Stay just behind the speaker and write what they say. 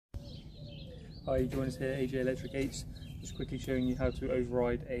Hi, join us here, AJ Electric 8s. Just quickly showing you how to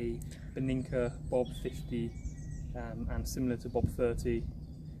override a Beninca BOB 50 and similar to BOB 30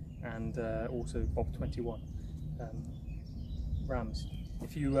 and also BOB 21 rams.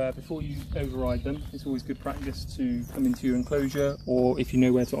 If you before you override them, it's always good practice to come into your enclosure, or if you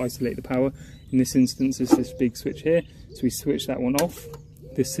know where to isolate the power. In this instance, there's this big switch here, so we switch that one off.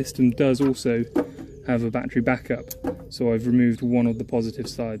 This system does also have a battery backup, so I've removed one of the positive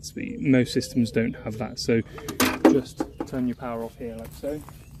sides, but most systems don't have that. So just turn your power off here like so.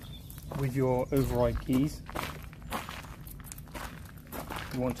 With your override keys,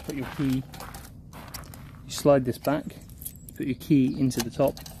 you want to put your key, you slide this back, put your key into the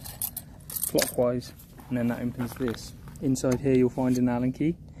top clockwise, and then that opens this. Inside here you'll find an Allen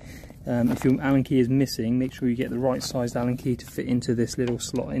key. If your Allen key is missing, make sure you get the right sized Allen key to fit into this little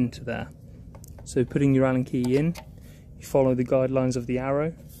slot into there. So putting your Allen key in, you follow the guidelines of the arrow,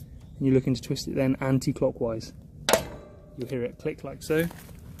 and you're looking to twist it then anti-clockwise. You'll hear it click like so.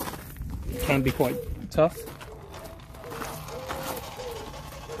 It can be quite tough.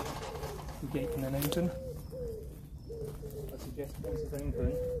 The gate can then open. I suggest once it's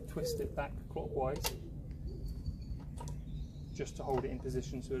open, twist it back clockwise, just to hold it in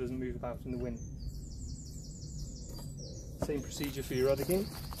position so it doesn't move about in the wind. Same procedure for your other gate.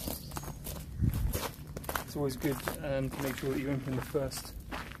 It's always good to make sure that you open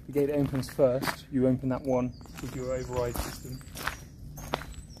the gate that opens first, you open that one with your override system.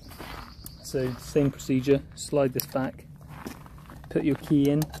 So same procedure, slide this back, put your key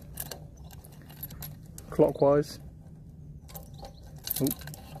in clockwise,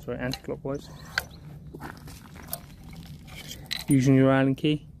 anti-clockwise, using your Allen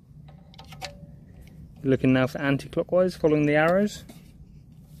key. You're looking now for anti-clockwise, following the arrows.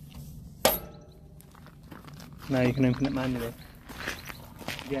 Now you can open it manually.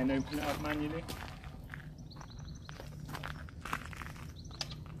 Again, open it up manually.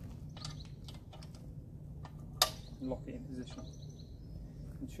 And lock it in position.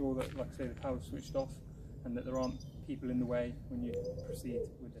 Ensure that, like I say, the power's switched off and that there aren't people in the way when you proceed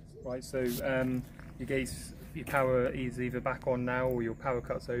with this. Right, so your gates, your power is either back on now or your power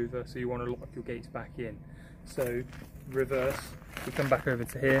cut's over, so you want to lock your gates back in. So reverse, we come back over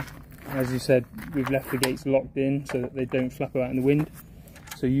to here. As you said, we've left the gates locked in so that they don't flap about in the wind.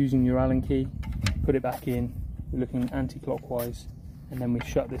 So using your Allen key, put it back in, we're looking anti-clockwise, and then we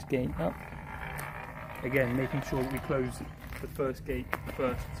shut this gate up. Again, making sure that we close the first gate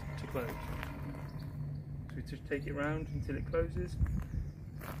first to close. So we just take it round until it closes,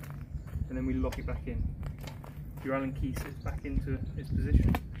 and then we lock it back in. Your Allen key sits back into its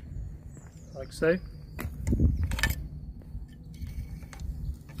position, like so.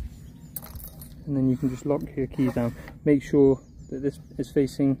 And then you can just lock your keys down. Make sure that this is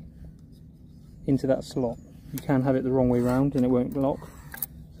facing into that slot. You can have it the wrong way round and it won't lock,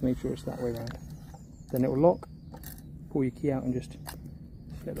 so make sure it's that way round. Then it will lock. Pull your key out and just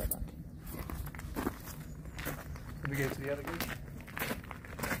flip that back. Then we go to the other gate.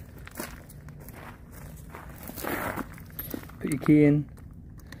 Put your key in,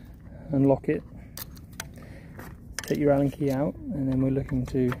 unlock it, take your Allen key out, and then we're looking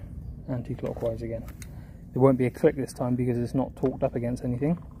to anti-clockwise again. There won't be a click this time because it's not torqued up against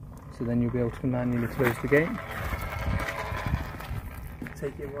anything, so then you'll be able to manually close the gate.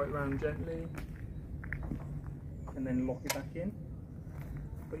 Take it right round gently and then lock it back in.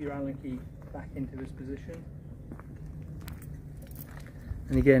 Put your Allen key back into this position,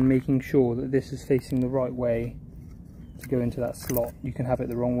 and again making sure that this is facing the right way to go into that slot. You can have it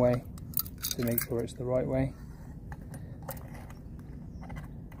the wrong way, so make sure it's the right way.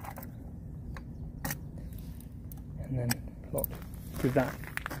 And then locked. With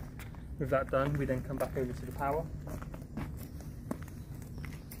that done, we then come back over to the power.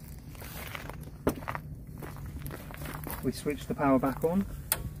 We switch the power back on.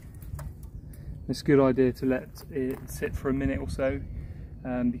 It's a good idea to let it sit for a minute or so,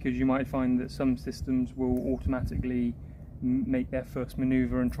 because you might find that some systems will automatically make their first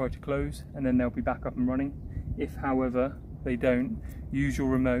maneuver and try to close, and then they'll be back up and running. If, however, they don't, use your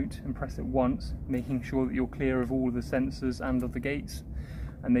remote and press it once, making sure that you're clear of all of the sensors and of the gates,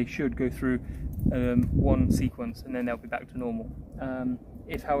 and they should go through one sequence and then they'll be back to normal.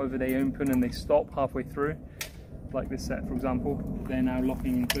 If, however, they open and they stop halfway through, like this set for example, they're now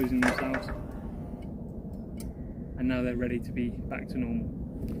locking and closing themselves, and now they're ready to be back to normal.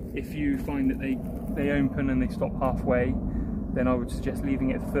 If you find that they open and they stop halfway, then I would suggest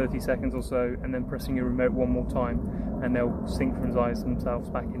leaving it for 30 seconds or so and then pressing your remote one more time, and they'll synchronize themselves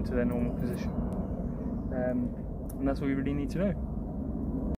back into their normal position. And that's all you really need to know.